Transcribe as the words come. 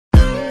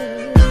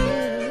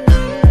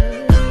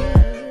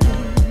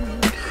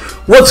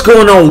What's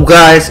going on,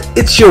 guys?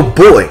 It's your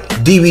boy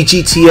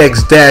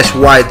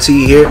DBGTX-YT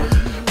here.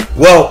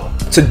 Well,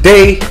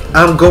 today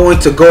I'm going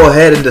to go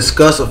ahead and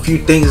discuss a few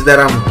things that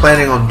I'm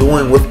planning on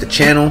doing with the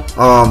channel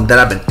that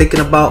I've been thinking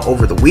about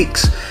over the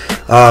weeks.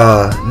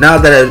 Now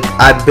that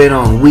I've been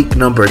on week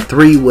number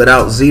 3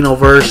 without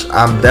Xenoverse,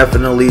 I'm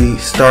definitely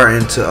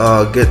starting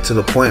to get to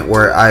the point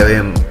where I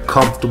am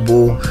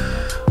comfortable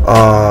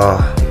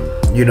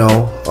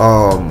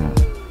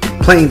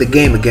playing the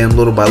game again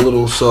little by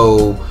little.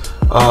 So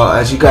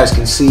as you guys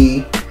can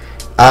see,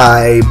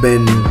 I've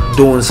been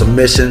doing some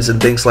missions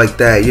and things like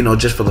that,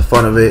 just for the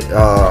fun of it,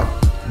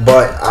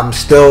 but I'm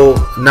still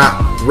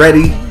not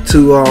ready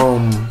to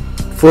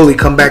fully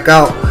come back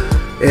out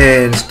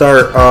and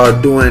start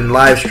doing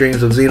live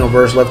streams of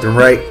Xenoverse left and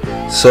right.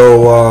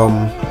 So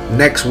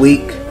next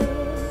week,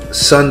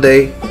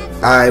 Sunday,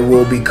 I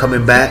will be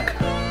coming back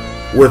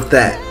with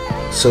that.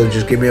 So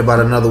just give me about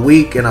another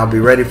week and I'll be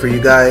ready for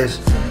you guys.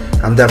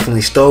 I'm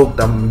definitely stoked.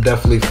 I'm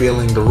definitely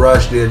feeling the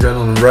rush, the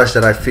adrenaline rush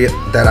that I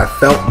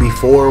felt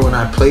before when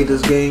I played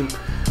this game,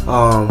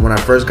 when I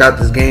first got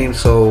this game.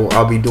 So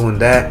I'll be doing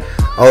that.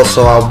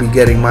 Also, I'll be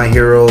getting my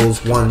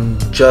Heroes 1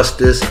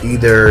 Justice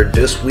either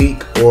this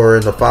week or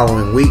in the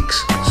following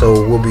weeks.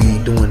 So we'll be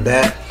doing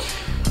that.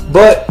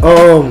 But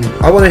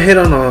I want to hit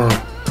on a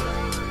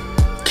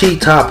key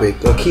topic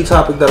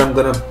that I'm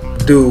gonna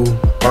do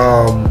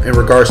in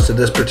regards to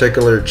this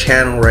particular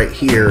channel right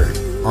here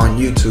on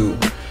YouTube.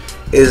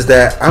 Is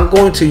that I'm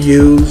going to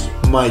use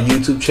my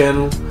YouTube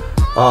channel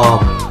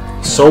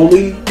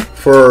solely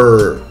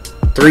for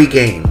 3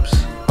 games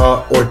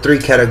or 3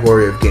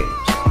 category of games,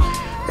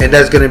 and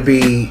that's going to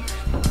be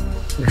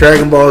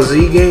Dragon Ball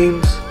Z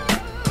games,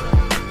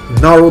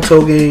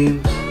 Naruto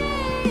games,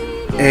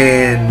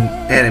 and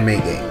anime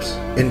games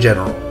in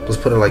general. Let's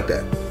put it like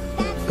that.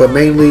 But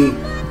mainly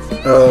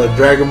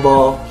Dragon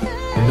Ball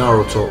and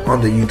Naruto on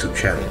the YouTube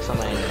channel.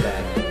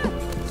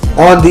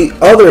 On the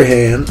other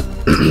hand,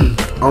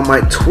 on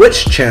my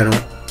Twitch channel,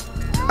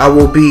 I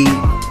will be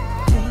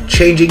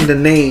changing the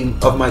name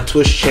of my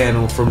Twitch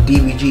channel from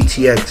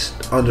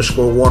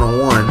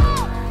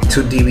DBGTX_101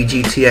 to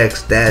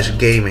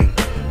DBGTX-gaming,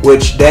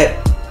 which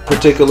that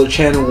particular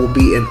channel will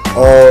be an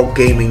all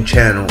gaming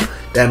channel.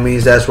 That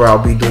means that's where I'll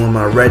be doing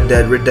my Red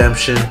Dead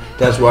Redemption,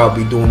 that's where I'll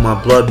be doing my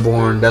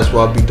Bloodborne, that's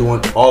where I'll be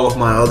doing all of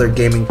my other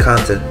gaming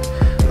content.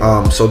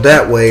 So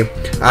that way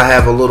I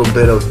have a little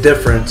bit of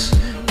difference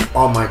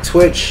on my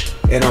Twitch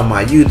and on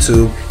my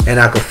YouTube, and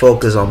I can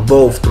focus on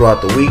both throughout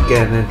the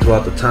weekend and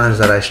throughout the times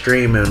that I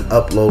stream and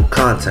upload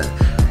content.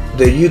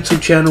 The YouTube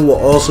channel will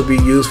also be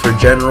used for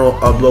general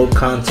upload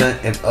content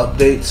and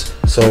updates.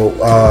 So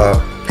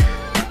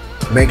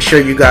make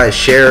sure you guys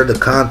share the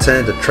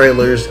content, the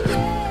trailers.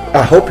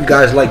 I hope you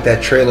guys like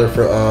that trailer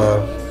for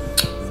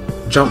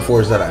Jump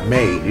Force that I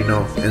made,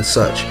 and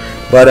such.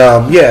 But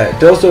yeah,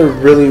 those are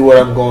really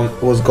what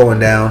was going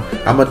down.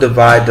 I'm gonna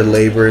divide the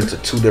labor into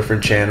 2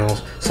 different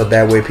channels, so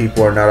that way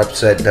people are not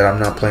upset that I'm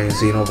not playing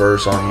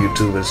Xenoverse on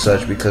YouTube and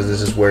such, because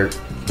this is where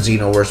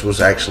Xenoverse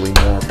was actually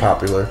more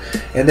popular.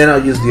 And then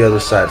I'll use the other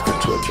side for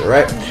Twitch.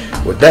 Alright,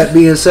 with that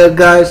being said,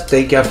 guys,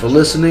 thank y'all for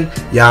listening.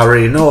 Y'all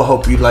already know, I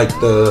hope you liked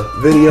the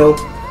video.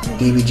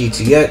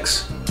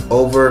 DBGTX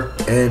over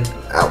and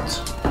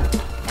out.